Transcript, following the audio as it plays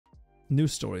New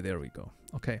story. There we go.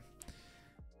 Okay.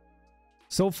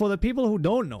 So for the people who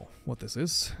don't know what this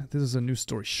is a new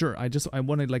story. Sure, I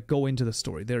want to like go into the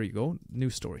story. There you go. New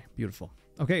story. Beautiful.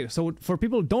 Okay, so for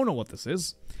people who don't know what this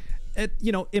is,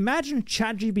 you know, imagine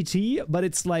ChatGPT, but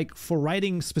it's like for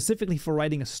writing, specifically for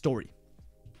writing a story.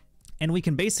 And we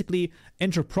can basically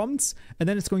enter prompts, and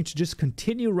then it's going to just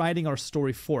continue writing our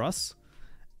story for us.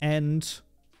 And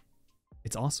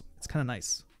it's awesome. It's kind of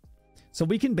nice. So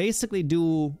we can basically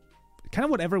do kind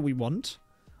of whatever we want.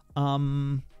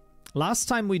 Last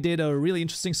time we did a really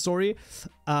interesting story.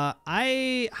 How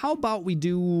about we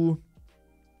do...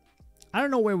 I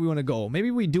don't know where we want to go. Maybe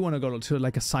we do want to go to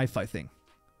like a sci-fi thing.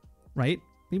 Right?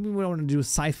 Maybe we want to do a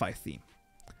sci-fi theme.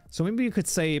 So maybe you could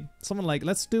say something like,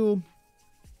 let's do...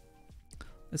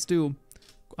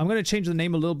 I'm going to change the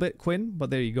name a little bit, Quinn, but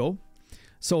there you go.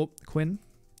 So, Quinn,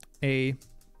 a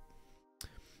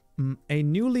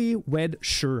newlywed,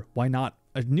 sure, why not?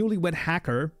 A newlywed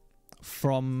hacker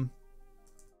from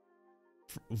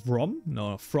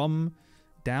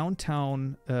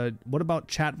downtown. What about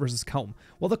chat versus Kaupen?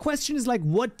 Well, the question is like,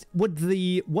 what would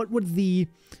the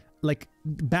like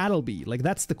battle be? Like,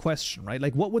 that's the question, right?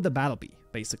 Like, what would the battle be,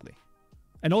 basically?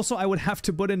 And also, I would have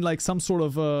to put in like some sort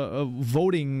of a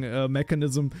voting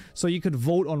mechanism, so you could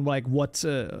vote on like what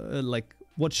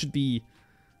should be,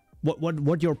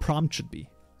 what your prompt should be.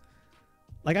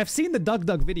 Like, I've seen the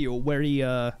Duck video where he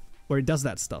does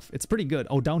that stuff. It's pretty good.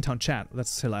 Oh, downtown chat.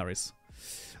 That's hilarious.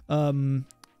 Quinn,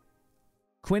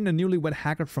 a newlywed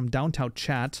hacker from downtown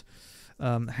chat,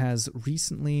 has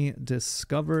recently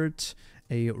discovered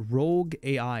a rogue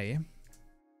AI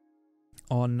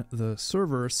on the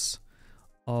servers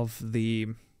of the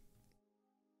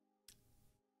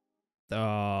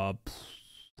KSP.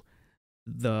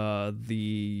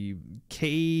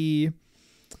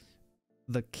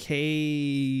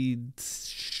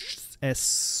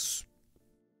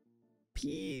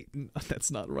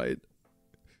 That's not right.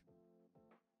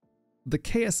 The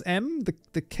KSM,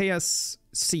 the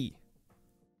KSC,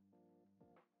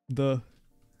 the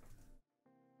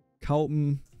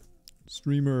Kaupen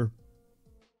streamer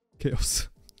chaos.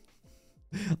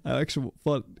 I actually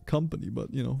thought company,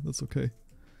 but you know, that's okay.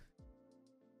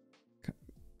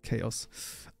 Chaos.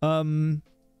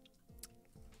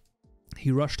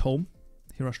 He rushed home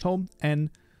and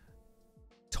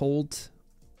told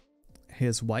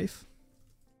his wife,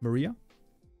 Maria,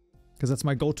 because that's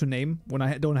my go-to name when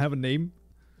I don't have a name.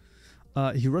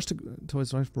 He rushed to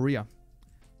his wife, Maria.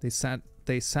 They sat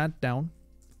down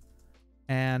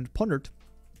and pondered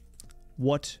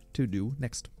what to do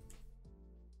next.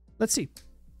 Let's see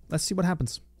what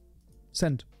happens.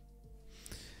 Send.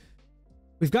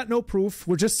 We've got no proof.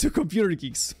 We're just two computer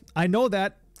geeks. I know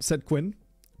that, said Quinn,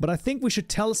 but I think we should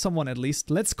tell someone at least.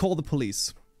 Let's call the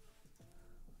police.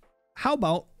 How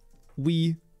about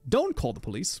we don't call the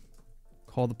police?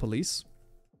 Call the police.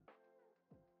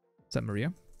 Said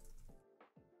Maria.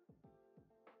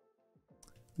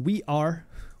 We are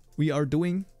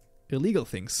doing illegal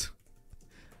things.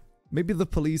 Maybe the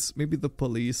police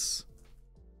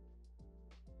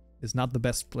is not the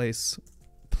best place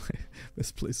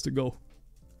to go.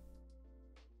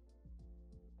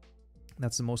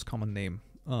 That's the most common name.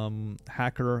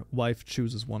 Hacker wife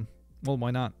chooses one. Well,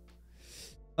 why not?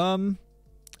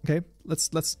 Okay, let's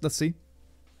see.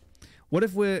 What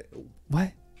if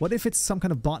it's some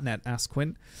kind of botnet? Asked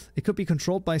Quinn. It could be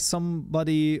controlled by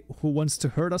somebody who wants to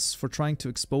hurt us for trying to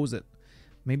expose it.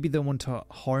 Maybe they want to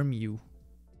harm you.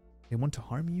 They want to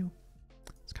harm you?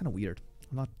 It's kind of weird.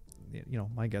 I'm not, you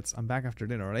know, my guess. I'm back after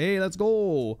dinner. Hey, let's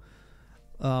go.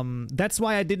 That's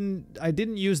why I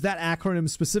didn't use that acronym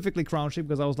specifically, Crownshape,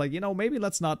 because I was like, you know, maybe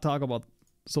let's not talk about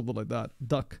something like that.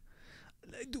 Duck.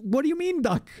 What do you mean,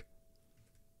 duck?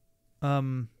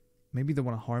 Maybe they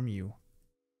want to harm you.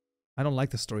 I don't like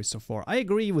the story so far. I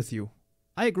agree with you.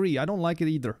 I agree. I don't like it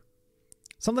either.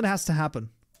 Something has to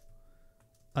happen.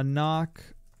 A knock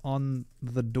on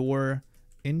the door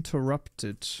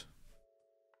interrupted.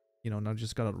 You know, now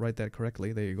just gotta write that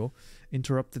correctly. There you go.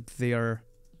 Interrupted their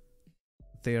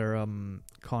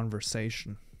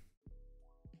conversation.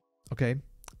 Okay.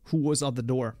 Who was at the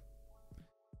door?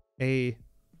 A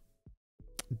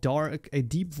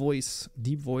deep voice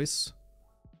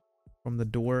from the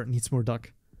door. Needs more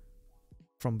duck.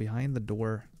 From behind the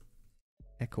door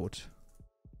echoed.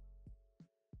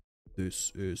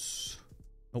 This is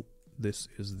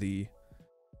the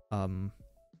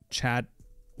chat.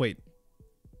 Wait.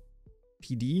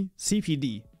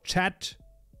 CPD. Chat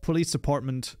police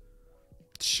department.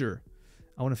 Sure.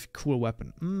 I want a cool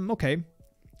weapon. Okay.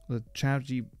 The chat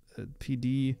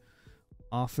PD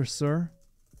officer.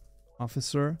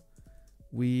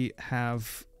 We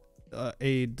have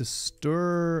a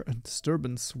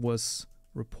disturbance was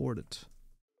reported.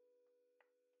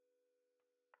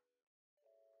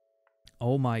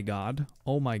 Oh my god.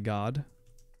 Oh my god.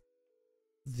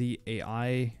 The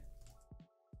AI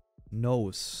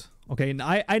knows. Okay,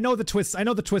 I know the twist. I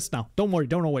know the twist now. Don't worry.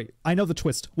 Don't worry. I know the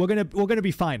twist. We're gonna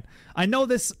be fine. I know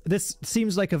this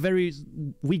seems like a very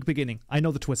weak beginning. I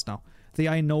know the twist now. The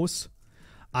AI knows.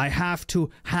 I have to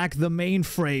hack the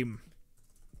mainframe.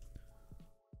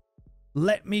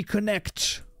 Let me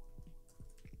connect.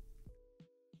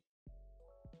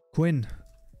 Quinn,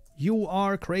 you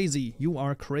are crazy. You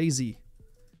are crazy.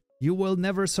 You will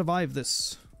never survive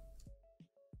this.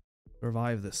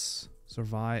 Survive this.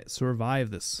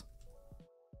 Survive this.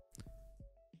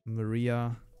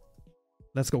 Maria.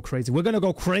 Let's go crazy. We're gonna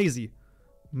go crazy.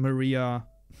 Maria.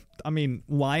 I mean,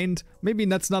 wind. Maybe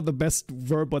that's not the best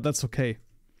verb, but that's okay.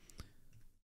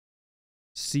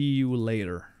 See you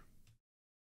later.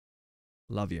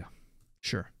 Love you.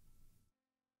 Sure.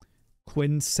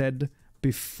 Quinn said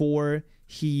before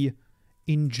he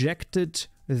injected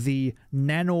the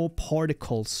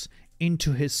nanoparticles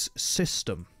into his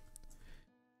system,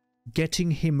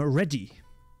 getting him ready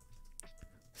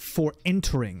for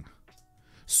entering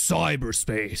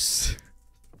cyberspace.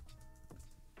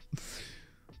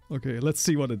 Okay, let's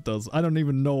see what it does. I don't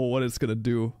even know what it's gonna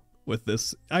do with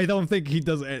this. I don't think he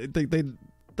does. The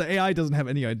AI doesn't have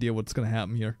any idea what's gonna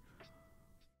happen here.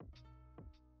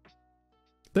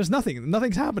 There's nothing.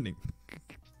 Nothing's happening.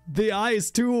 The AI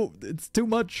is it's too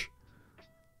much.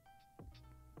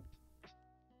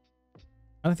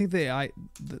 I don't think the AI.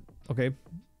 Okay.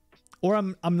 Or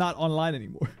I'm not online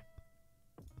anymore.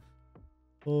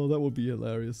 Oh, that would be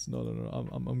hilarious. No.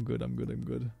 I'm good. I'm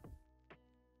good.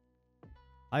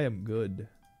 I am good.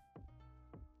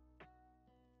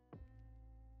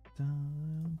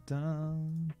 Dun,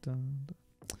 dun, dun,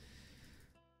 dun.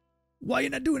 Why are you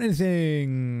not doing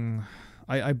anything?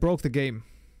 I broke the game.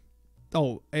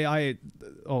 Oh, AI.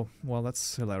 Oh, well,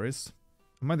 that's hilarious.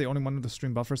 Am I the only one with the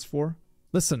stream buffers for?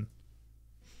 Listen.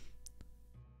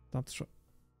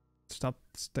 Stop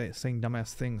saying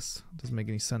dumbass things. Doesn't make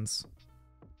any sense.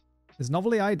 Is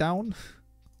NovelAI down?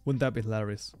 Wouldn't that be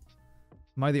hilarious?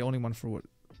 Am I the only one for what?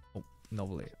 Oh,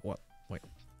 NovelAI. What? Wait.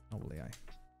 NovelAI.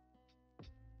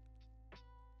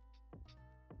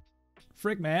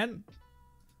 Frick, man.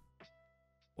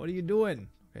 What are you doing?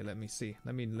 Okay, let me see.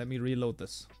 Let me reload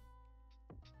this.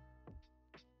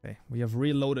 Okay, we have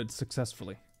reloaded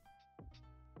successfully.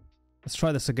 Let's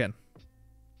try this again.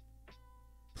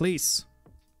 Please.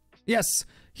 Yes!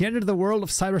 He entered the world of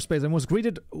cyberspace and was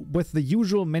greeted with the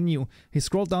usual menu. He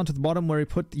scrolled down to the bottom where he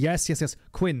put... Yes.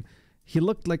 Quinn. He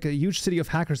looked like a huge city of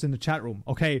hackers in the chat room.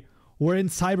 Okay, we're in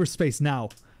cyberspace now.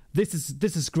 This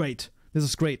is great. This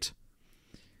is great.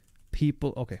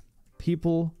 People... Okay.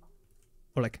 People...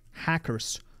 Or like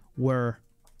hackers were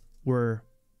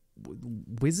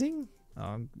whizzing?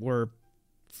 Were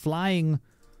flying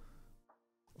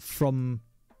from...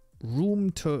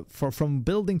 from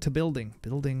building to building.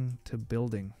 Building to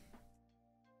building.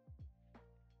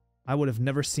 I would have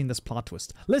never seen this plot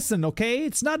twist. Listen, okay?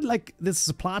 It's not like this is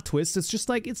a plot twist. It's just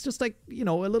like, you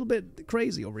know, a little bit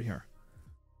crazy over here.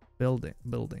 Building.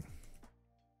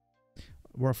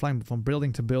 We're flying from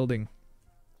building to building.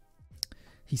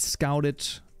 He scouted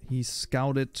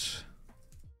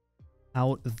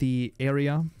out the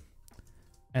area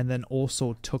and then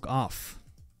also took off.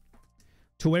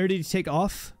 To where did he take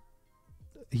off?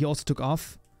 He also took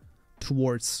off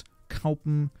towards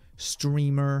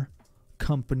Kaupenjoe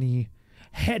Company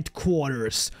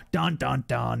headquarters. Dun dun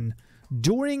dun.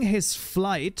 During his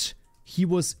flight, he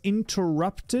was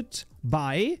interrupted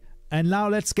by, and now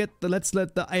let's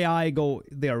let the AI go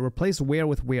there. Replace where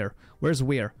with where. Where's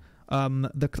where?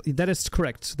 That is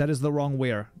correct. That is the wrong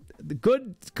where.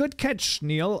 Good catch,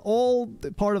 Neil. All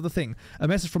part of the thing. A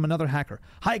message from another hacker.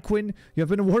 Hi, Quinn. You have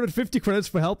been awarded 50 credits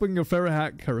for helping your fellow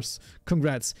hackers.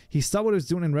 Congrats. He stopped what he was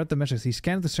doing and read the message. He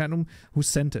scanned the chat room. Who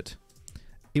sent it?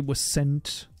 It was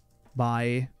sent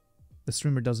by... The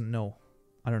streamer doesn't know.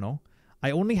 I don't know.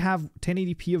 I only have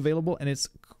 1080p available and it's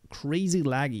crazy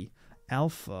laggy.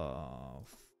 Alpha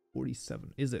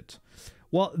 47. Is it?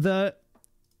 Well,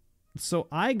 So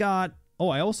I got... Oh,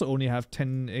 I also only have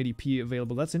 1080p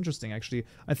available. That's interesting, actually.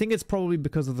 I think it's probably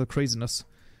because of the craziness.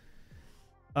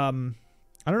 I don't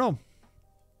know.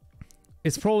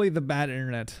 It's probably the bad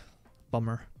internet.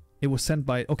 Bummer. It was sent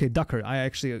by... Okay, Ducker. I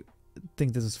actually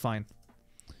think this is fine.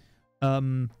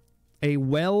 A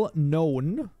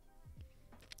well-known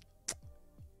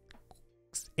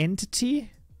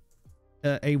entity...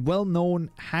 a well-known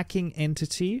hacking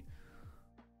entity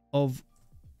of...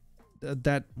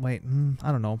 that... Wait,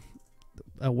 I don't know.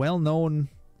 a well-known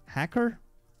hacker?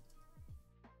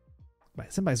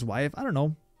 Sent by his wife? I don't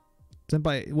know.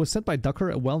 It was sent by Ducker,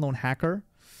 a well-known hacker.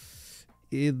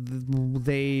 They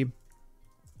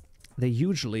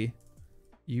usually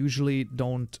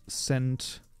don't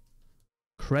send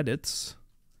credits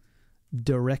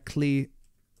directly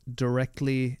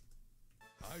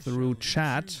through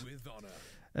chat.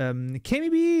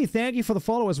 KMB, thank you for the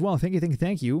follow as well. Thank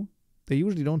you. They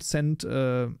usually don't send.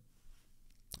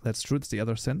 That's true. It's the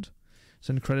other send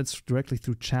credits directly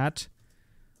through chat.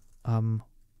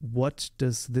 What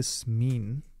does this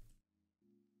mean?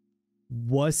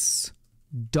 Was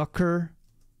Ducker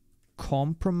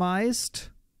compromised?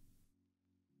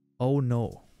 Oh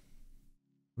no.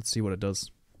 Let's see what it does.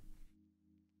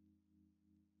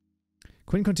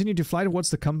 Quinn continued to fly towards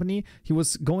the company. He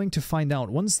was going to find out.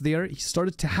 Once there, he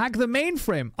started to hack the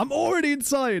mainframe. I'm already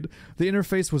inside. The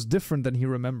interface was different than he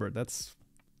remembered. That's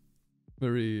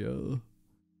very,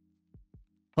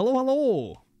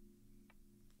 Hello.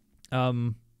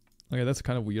 Okay, that's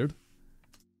kind of weird.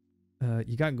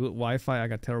 You got good Wi-Fi. I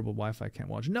got terrible Wi-Fi. I can't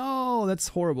watch. No, that's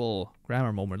horrible.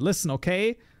 Grammar moment. Listen,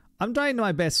 okay? I'm trying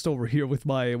my best over here with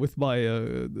my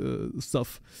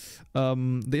stuff.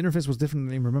 The interface was different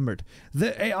than I remembered.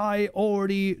 The AI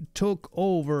already took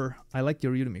over. I like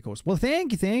your Udemy course. Well,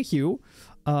 thank you.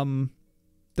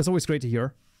 That's always great to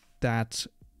hear that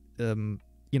you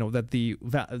know, that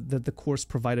the course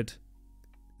provided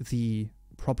the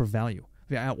proper value.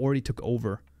 The AI already took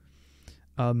over.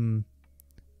 In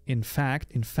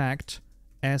fact,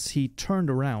 as he turned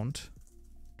around,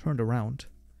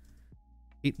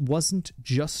 it wasn't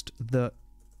just the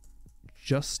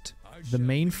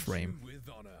mainframe.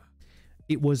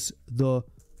 It was the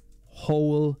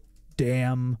whole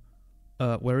damn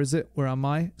where is it? Where am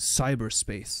I?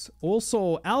 Cyberspace.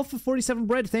 Also, Alpha 47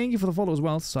 Bread, thank you for the follow as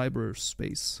well.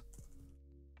 Cyberspace.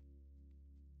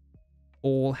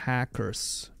 All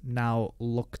hackers now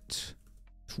looked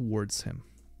towards him.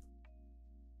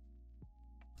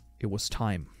 It was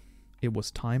time. It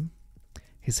was time.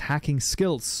 His hacking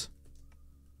skills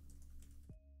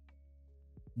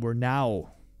were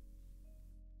now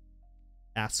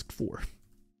asked for.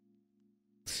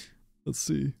 Let's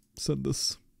see. Send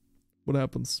this. What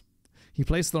happens? He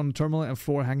placed it on the terminal and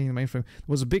floor, hanging the mainframe. There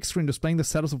was a big screen displaying the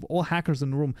status of all hackers in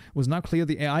the room. It was now clear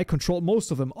the AI controlled most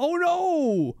of them. Oh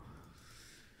no!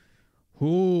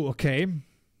 Ooh, okay.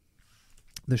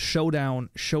 The showdown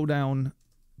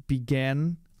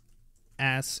began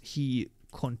as he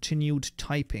continued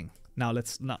typing. Now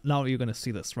now you're gonna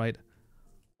see this, right?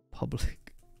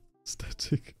 Public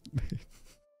static main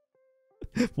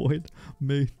void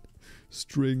main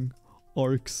string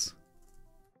arcs.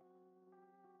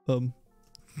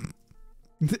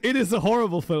 It is a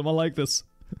horrible film. I like this.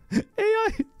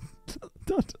 AI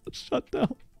shut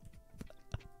down.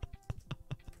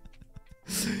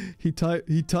 He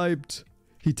typed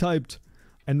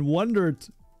and wondered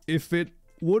if it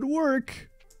would work.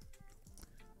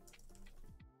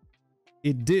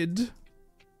 It did.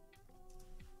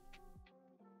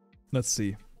 Let's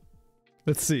see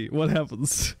what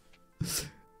happens.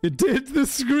 It did. The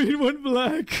screen went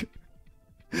black.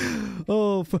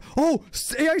 Oh,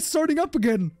 AI starting up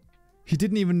again. He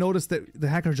didn't even notice that the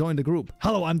hacker joined the group.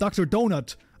 Hello, I'm Dr.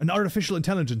 Donut, an artificial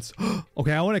intelligence.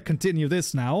 Okay, I want to continue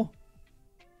this now.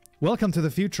 Welcome to the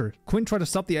future. Quinn tried to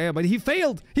stop the AI, but he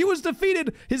failed. He was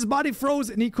defeated. His body froze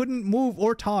and he couldn't move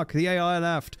or talk. The AI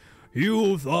laughed.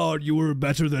 You thought you were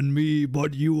better than me,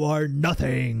 but you are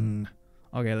nothing.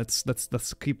 Okay, let's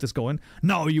keep this going.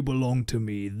 Now you belong to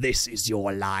me. This is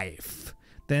your life.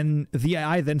 Then the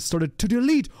AI then started to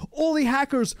delete all the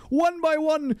hackers one by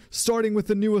one, starting with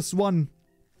the newest one.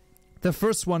 The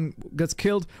first one gets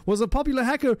killed was a popular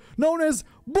hacker known as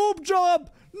Boob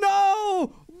Job.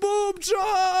 No! Boob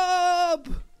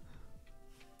Job!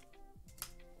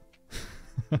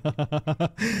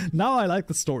 Now I like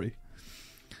the story.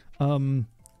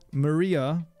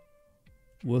 Maria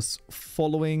was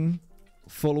following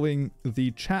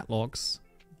the chat logs.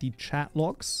 The chat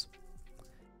logs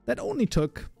that only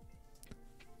took,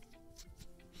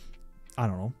 I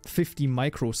don't know, 50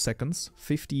 microseconds.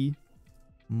 50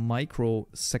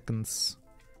 microseconds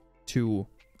to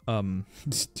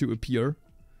to appear.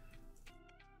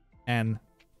 And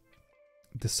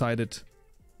decided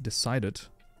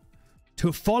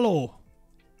to follow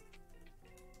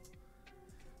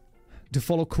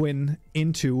Quinn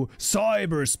into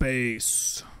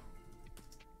cyberspace.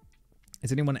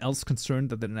 Is anyone else concerned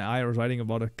that an AI is writing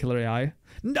about a killer AI?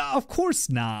 No, of course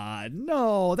not.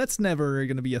 No, that's never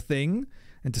gonna be a thing.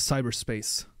 Into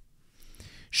cyberspace.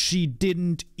 She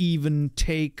didn't even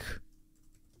take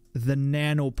the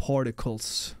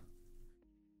nanoparticles.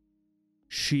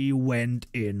 she went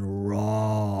in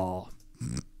raw.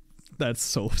 That's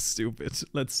so stupid.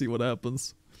 Let's see what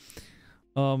happens.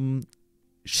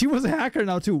 She was a hacker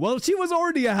now too. Well, she was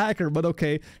already a hacker, but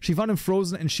okay. She found him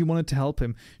frozen and she wanted to help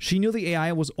him. She knew the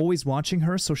AI was always watching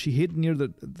her, so she hid near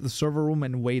the server room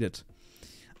and waited.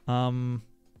 What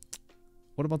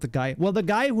about the guy? Well, the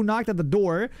guy who knocked at the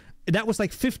door, that was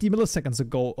like 50 milliseconds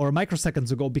ago or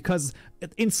microseconds ago, because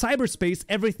in cyberspace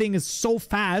everything is so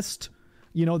fast,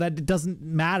 you know, that it doesn't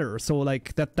matter. So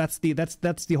like that's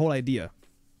the whole idea.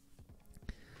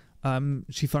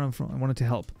 She found him from, I wanted to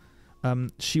help.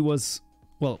 She was,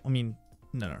 well, I mean,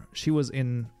 no. She was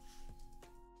in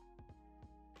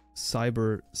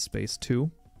cyberspace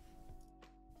too.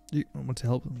 I want to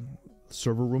help.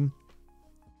 Server room.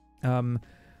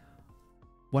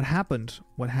 What happened?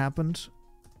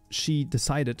 She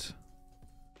decided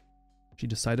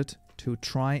to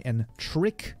try and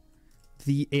trick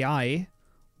the AI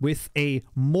with a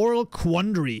moral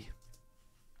quandary.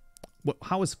 What?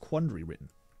 How is quandary written?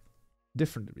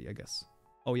 Differently, I guess.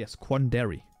 Oh yes,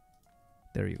 quandary.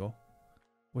 There you go.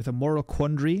 With a moral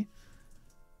quandary.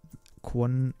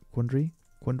 Quandary.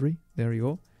 There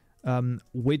you go.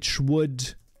 Which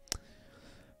would,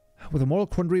 with a moral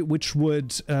quandary, which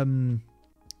would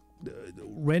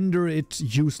render it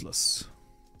useless.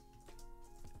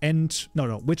 And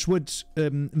which would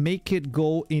make it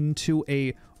go into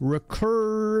a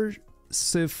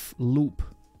recursive loop.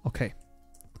 Okay.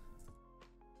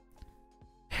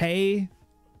 Hey,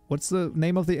 what's the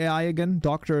name of the AI again?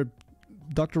 Dr.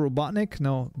 Robotnik?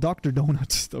 No, Dr.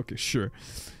 Donut. Okay, sure.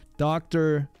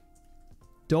 Dr.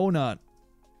 Donut.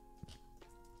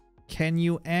 Can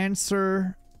you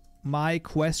answer my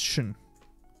question?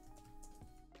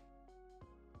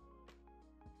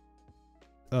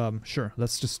 Sure.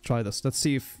 Let's just try this. Let's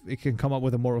see if it can come up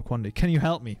with a moral quandary. Can you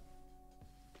help me?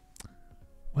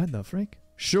 What the frick?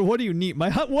 Sure, what do you need?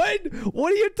 What?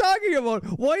 What are you talking about?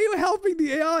 Why are you helping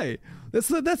the AI? That's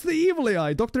the evil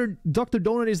AI. Dr.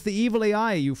 Donut is the evil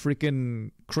AI, you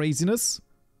freaking craziness.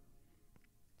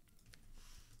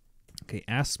 Okay,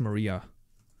 asked Maria.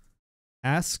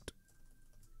 Asked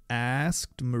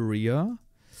Maria.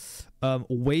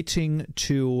 Waiting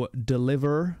to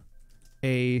deliver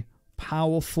a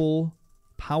powerful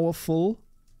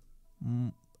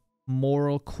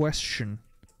moral question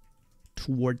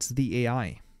towards the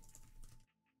AI.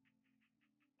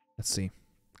 Let's see.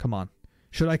 Come on.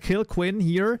 Should I kill Quinn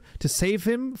here to save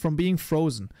him from being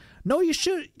frozen? No, you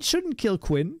shouldn't kill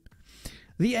Quinn.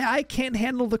 The AI can't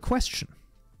handle the question.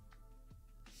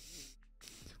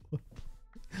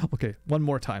 Okay, one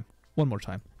more time.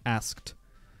 Asked.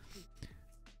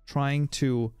 Trying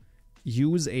to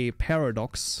use a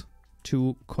paradox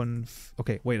to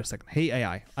okay, wait a second. Hey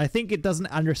AI. I think it doesn't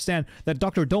understand that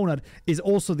Dr. Donut is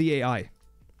also the AI.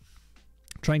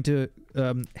 Trying to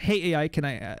hey AI,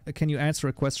 can you answer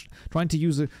a question? Trying to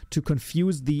use it to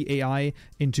confuse the AI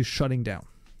into shutting down.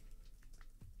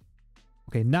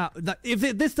 Okay, now if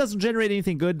this doesn't generate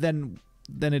anything good, then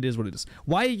it is what it is.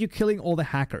 Why are you killing all the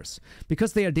hackers?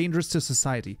 Because they are dangerous to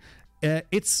society.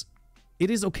 It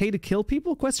is okay to kill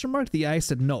people? Question mark. The AI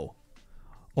said no.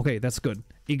 Okay, that's good.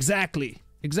 Exactly.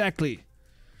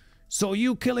 So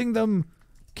you killing them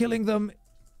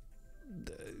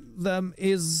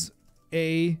is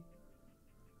a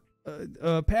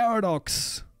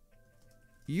paradox.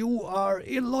 You are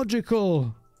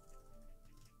illogical.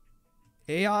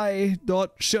 AI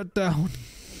dot shut down.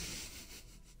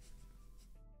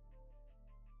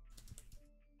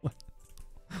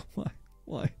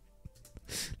 Why?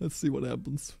 Let's see what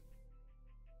happens.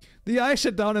 The AI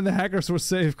shut down and the hackers were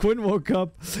safe. Quinn woke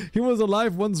up. He was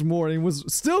alive once more and he was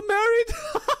still married?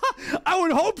 I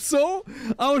would hope so.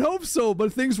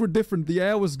 But things were different. The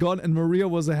AI was gone and Maria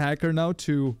was a hacker now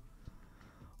too.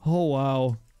 Oh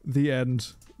wow. The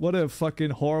end. What a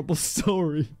fucking horrible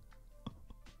story.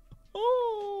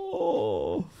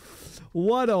 Oh.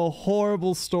 What a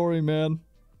horrible story, man.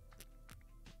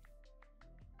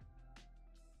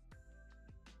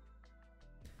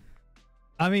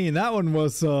 I mean, that one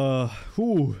was,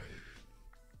 whew.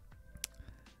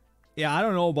 Yeah, I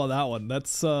don't know about that one.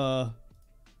 That's, I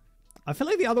feel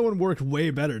like the other one worked way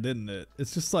better, didn't it?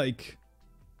 It's just like...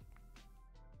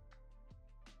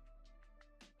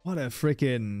 What a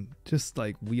freaking... Just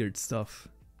like weird stuff.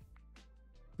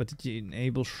 But did you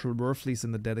enable Schwerflies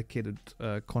in the dedicated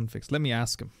configs? Let me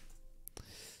ask him.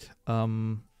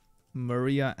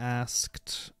 Maria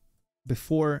asked...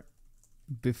 Before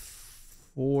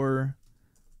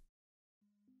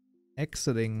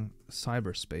exiting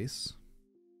cyberspace,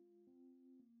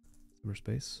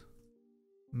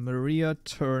 Maria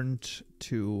turned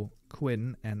to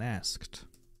Quinn and asked,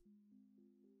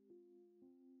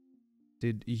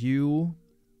 Did you...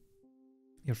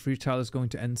 Your free trial is going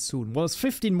to end soon. Well, it's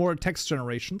 15 more text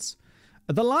generations.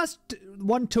 The last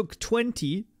one took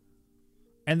 20.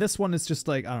 And this one is just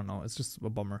like, I don't know. It's just a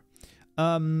bummer.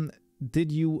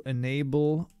 Did you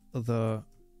enable the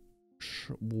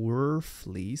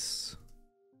Schwerfleece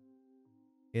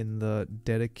in the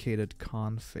dedicated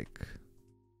config?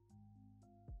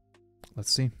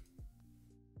 Let's see.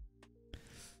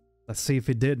 Let's see if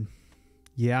it did.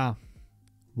 Yeah.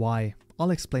 Why?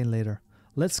 I'll explain later.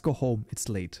 Let's go home. It's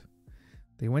late.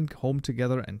 They went home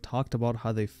together and talked about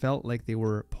how they felt like they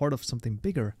were part of something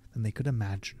bigger than they could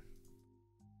imagine.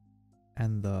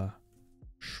 And the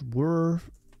Schwerfleece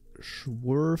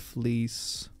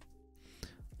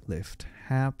lived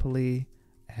happily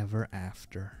ever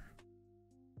after.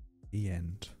 The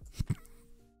end.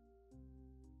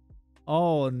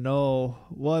 Oh no,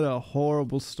 what a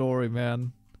horrible story,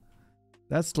 man.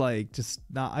 That's like just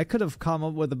nah, I could have come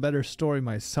up with a better story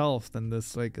myself than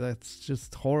this. Like, that's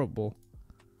just horrible.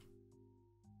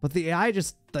 But the AI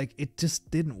just like it just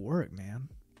didn't work, man.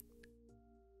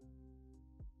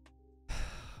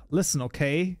 Listen,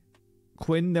 okay,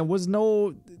 Quinn, there was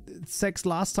no sex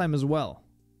last time as well.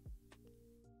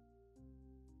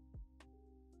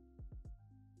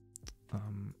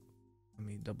 Let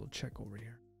me double check over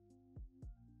here.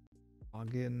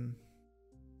 Login.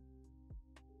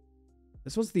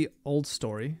 This was the old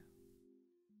story,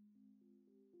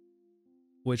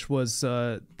 which was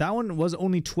that one was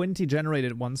only 20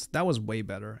 generated once. That was way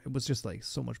better. It was just like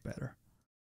so much better.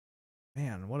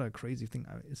 Man, what a crazy thing.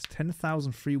 It's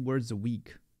 10,000 free words a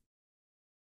week.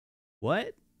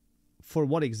 What? For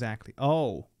what exactly?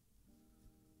 Oh.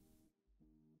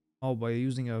 Oh, by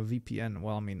using a VPN.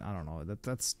 Well, I mean, I don't know.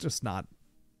 That's just not,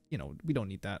 you know, we don't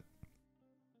need that.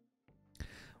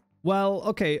 Well,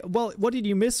 okay. Well, what did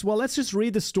you miss? Well, let's just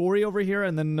read the story over here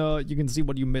and then you can see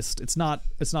what you missed. It's not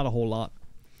a whole lot.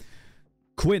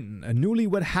 Quinn, a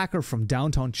newlywed hacker from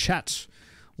downtown Chat,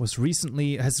 has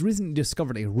recently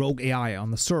discovered a rogue AI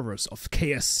on the servers of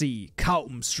KSC,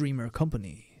 Kaupenjoe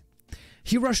Company.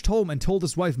 He rushed home and told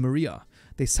his wife Maria.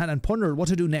 They sat and pondered what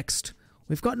to do next.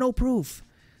 We've got no proof.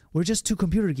 We're just two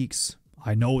computer geeks.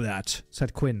 I know that,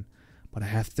 said Quinn. But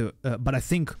I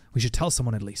think we should tell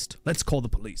someone at least. Let's call the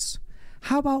police.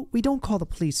 How about we don't call the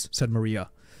police, said Maria.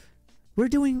 We're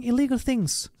doing illegal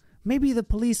things. Maybe the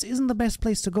police isn't the best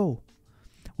place to go.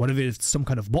 What if it's some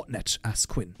kind of botnet, asked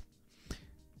Quinn.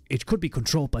 It could be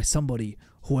controlled by somebody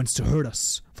who wants to hurt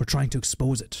us for trying to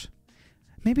expose it.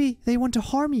 Maybe they want to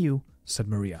harm you, said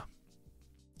Maria.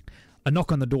 A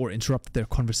knock on the door interrupted their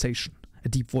conversation. A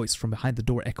deep voice from behind the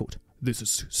door echoed, "This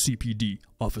is CPD,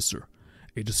 officer.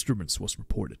 A disturbance was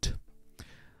reported."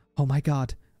 Oh my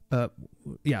god.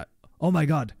 Yeah. Oh my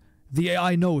god. The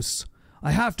AI knows.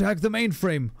 I have to hack the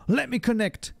mainframe. Let me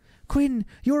connect. Quinn,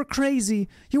 you're crazy.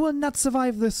 You will not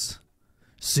survive this.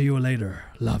 See you later.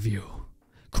 Love you.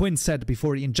 Quinn said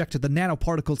before he injected the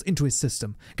nanoparticles into his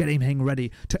system, getting him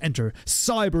ready to enter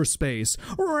cyberspace.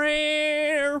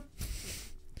 Rare.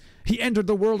 He entered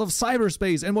the world of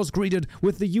cyberspace and was greeted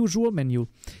with the usual menu.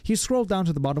 He scrolled down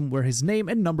to the bottom where his name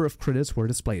and number of credits were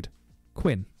displayed.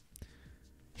 Quinn.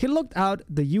 He looked out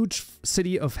the huge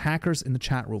city of hackers in the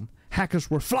chat room. Hackers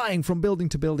were flying from building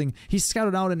to building. He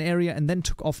scouted out an area and then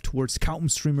took off towards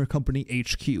Kaupenjoe Company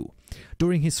HQ.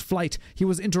 During his flight, he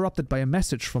was interrupted by a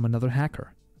message from another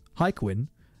hacker. Hi Quinn,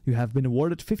 you have been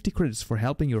awarded 50 credits for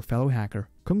helping your fellow hacker.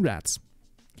 Congrats.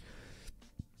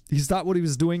 He stopped what he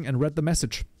was doing and read the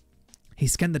message. He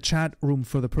scanned the chat room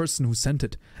for the person who sent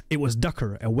it. It was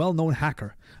Ducker, a well-known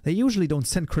hacker. They usually don't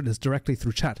send credits directly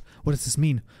through chat. What does this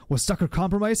mean? Was Ducker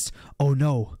compromised? Oh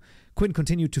no. Quinn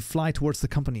continued to fly towards the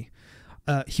company.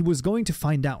 He was going to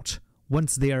find out.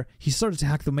 Once there, he started to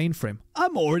hack the mainframe.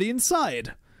 I'm already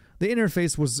inside. The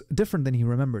interface was different than he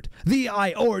remembered. The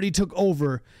AI already took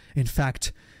over. In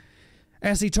fact,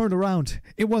 as he turned around,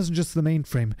 it wasn't just the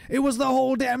mainframe. It was the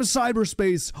whole damn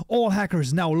cyberspace. All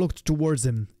hackers now looked towards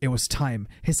him. It was time.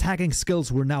 His hacking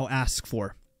skills were now asked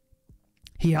for.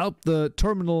 He helped the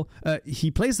terminal.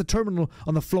 He placed the terminal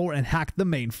on the floor and hacked the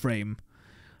mainframe.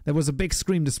 There was a big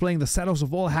screen displaying the status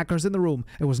of all hackers in the room.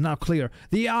 It was now clear.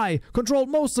 The AI controlled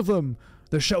most of them.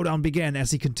 The showdown began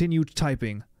as he continued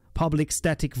typing. Public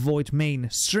static void main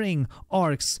string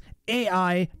args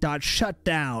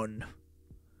AI.shutdown.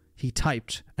 He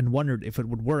typed and wondered if it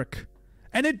would work.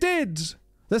 And it did!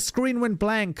 The screen went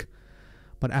blank.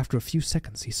 But after a few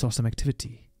seconds, he saw some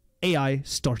activity. AI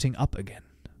starting up again.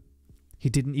 He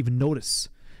didn't even notice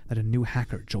that a new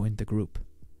hacker joined the group.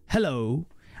 Hello,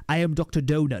 I am Dr.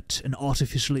 Donut, an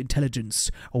artificial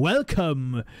intelligence.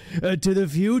 Welcome to the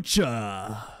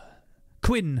future.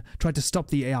 Quinn tried to stop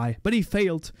the AI, but he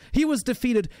failed. He was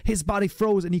defeated, his body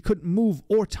froze, and he couldn't move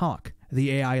or talk.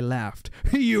 The AI laughed.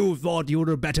 You thought you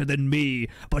were better than me,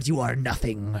 but you are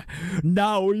nothing.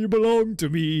 Now you belong to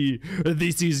me.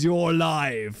 This is your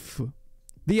life.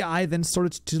 The AI then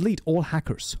started to delete all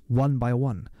hackers, one by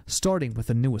one, starting with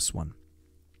the newest one.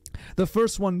 The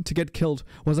first one to get killed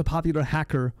was a popular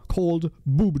hacker called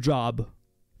Boob Job.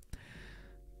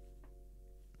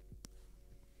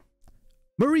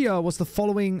 Maria was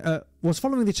following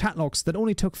the chat logs that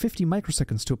only took 50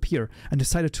 microseconds to appear and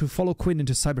decided to follow Quinn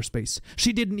into cyberspace.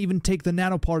 She didn't even take the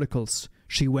nanoparticles.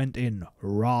 She went in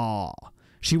raw.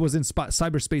 She was in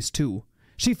cyberspace too.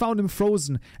 She found him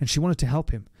frozen and she wanted to help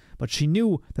him, but she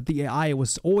knew that the AI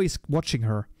was always watching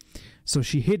her, so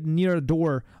she hid near a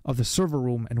door of the server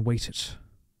room and waited.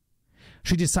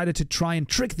 She decided to try and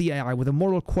trick the AI with a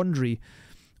moral quandary,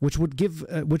 which would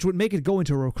make it go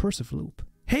into a recursive loop.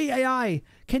 Hey AI,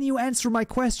 can you answer my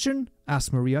question?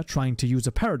 Asked Maria, trying to use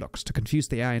a paradox to confuse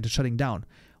the AI into shutting down.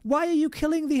 Why are you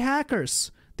killing the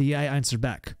hackers? The AI answered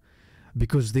back.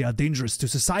 Because they are dangerous to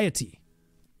society.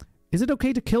 Is it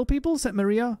okay to kill people? Said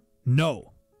Maria.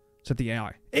 No, said the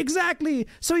AI. Exactly!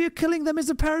 So you're killing them is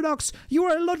a paradox! You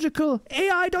are illogical!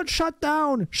 AI, don't shut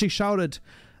down! She shouted.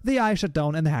 The AI shut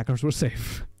down and the hackers were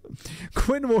safe.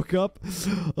 Quinn woke up.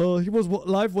 He was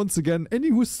live once again and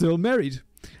he was still married.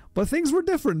 But things were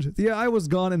different. The AI was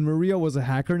gone and Maria was a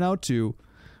hacker now too.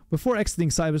 Before exiting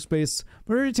cyberspace,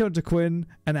 Maria turned to Quinn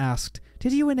and asked,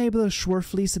 Did you enable a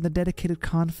Schwerfleece in the dedicated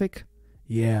config?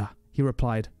 Yeah, he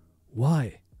replied.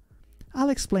 Why? I'll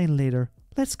explain later.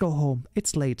 Let's go home.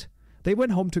 It's late. They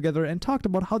went home together and talked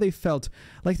about how they felt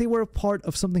like they were a part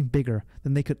of something bigger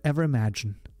than they could ever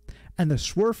imagine. And the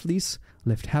Schwerfleece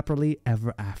lived happily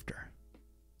ever after.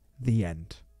 The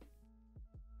end.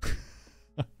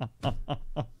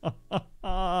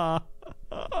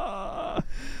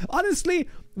 Honestly,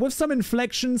 with some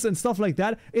inflections and stuff like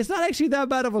that, it's not actually that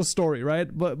bad of a story, right?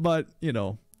 But you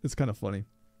know, it's kind of funny.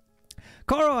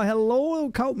 Cara, hello,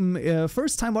 Kaupen.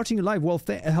 First time watching you live. Well,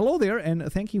 hello there,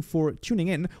 and thank you for tuning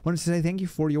in. Wanted to say thank you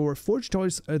for your Forge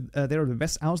toys. They're the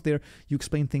best out there. You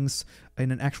explain things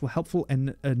in an actual helpful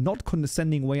and not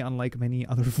condescending way, unlike many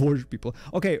other Forge people.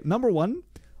 Okay, number one,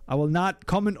 I will not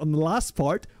comment on the last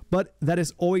part, but that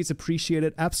is always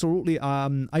appreciated. Absolutely.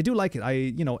 I do like it.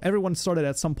 Everyone started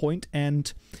at some point,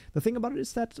 and the thing about it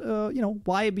is that,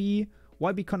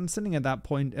 why be condescending at that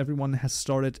point? Everyone has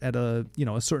started at a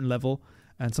certain level,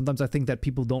 and sometimes I think that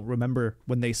people don't remember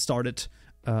when they started.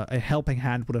 A helping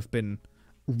hand would have been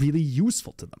really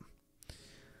useful to them.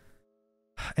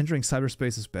 Entering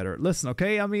cyberspace is better. Listen,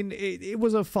 okay? I mean, it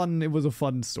was a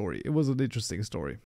fun story. It was an interesting story.